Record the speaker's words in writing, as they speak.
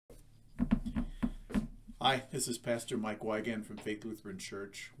Hi, this is Pastor Mike Wygand from Faith Lutheran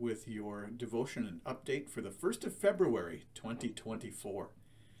Church with your devotion and update for the 1st of February, 2024.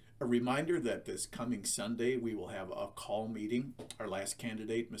 A reminder that this coming Sunday we will have a call meeting. Our last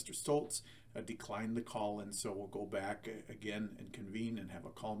candidate, Mr. Stoltz, declined the call, and so we'll go back again and convene and have a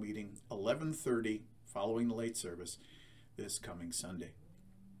call meeting 11:30 following the late service this coming Sunday.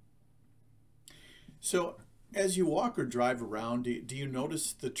 So as you walk or drive around, do you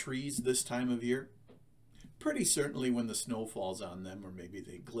notice the trees this time of year? Pretty certainly when the snow falls on them, or maybe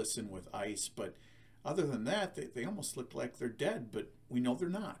they glisten with ice, but other than that, they almost look like they're dead, but we know they're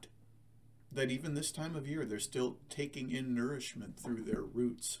not. That even this time of year, they're still taking in nourishment through their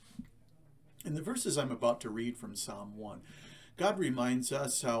roots. In the verses I'm about to read from Psalm 1, God reminds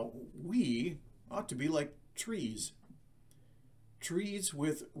us how we ought to be like trees. Trees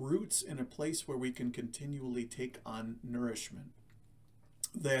with roots in a place where we can continually take on nourishment.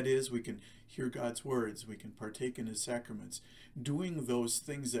 That is, we can hear God's words, we can partake in His sacraments, doing those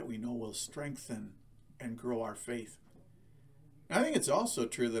things that we know will strengthen and grow our faith. I think it's also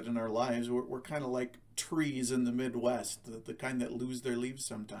true that in our lives, we're kind of like trees in the Midwest, the kind that lose their leaves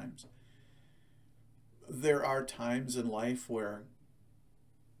sometimes. There are times in life where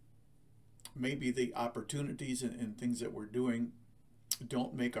maybe the opportunities and things that we're doing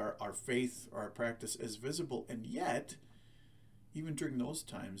don't make our faith or our practice as visible, and yet even during those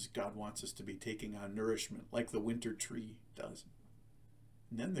times, God wants us to be taking on nourishment like the winter tree does.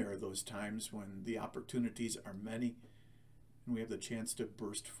 And then there are those times when the opportunities are many and we have the chance to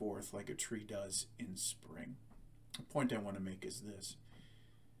burst forth like a tree does in spring. The point I want to make is this.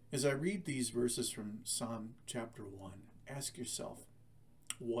 As I read these verses from Psalm chapter 1, ask yourself,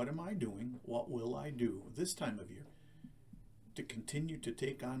 what am I doing? What will I do this time of year to continue to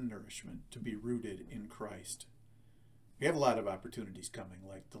take on nourishment, to be rooted in Christ? We have a lot of opportunities coming,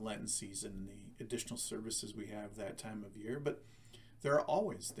 like the Lenten season, the additional services we have that time of year, but there are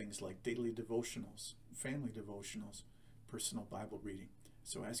always things like daily devotionals, family devotionals, personal Bible reading.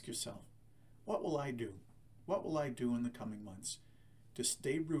 So ask yourself, what will I do? What will I do in the coming months to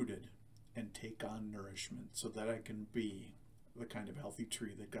stay rooted and take on nourishment so that I can be the kind of healthy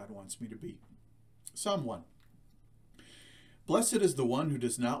tree that God wants me to be? Psalm 1. Blessed is the one who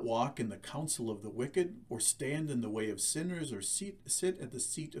does not walk in the counsel of the wicked, or stand in the way of sinners, or sit at the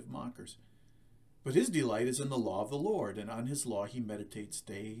seat of mockers. But his delight is in the law of the Lord, and on his law he meditates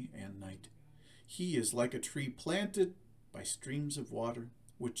day and night. He is like a tree planted by streams of water,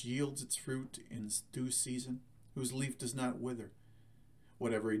 which yields its fruit in due season, whose leaf does not wither.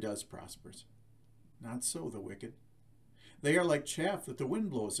 Whatever he does prospers. Not so the wicked. They are like chaff that the wind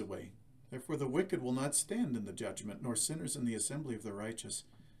blows away. Therefore the wicked will not stand in the judgment, nor sinners in the assembly of the righteous.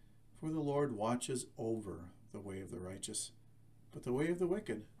 For the Lord watches over the way of the righteous, but the way of the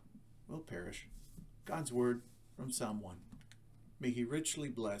wicked will perish. God's word from Psalm 1. May He richly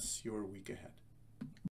bless your week ahead.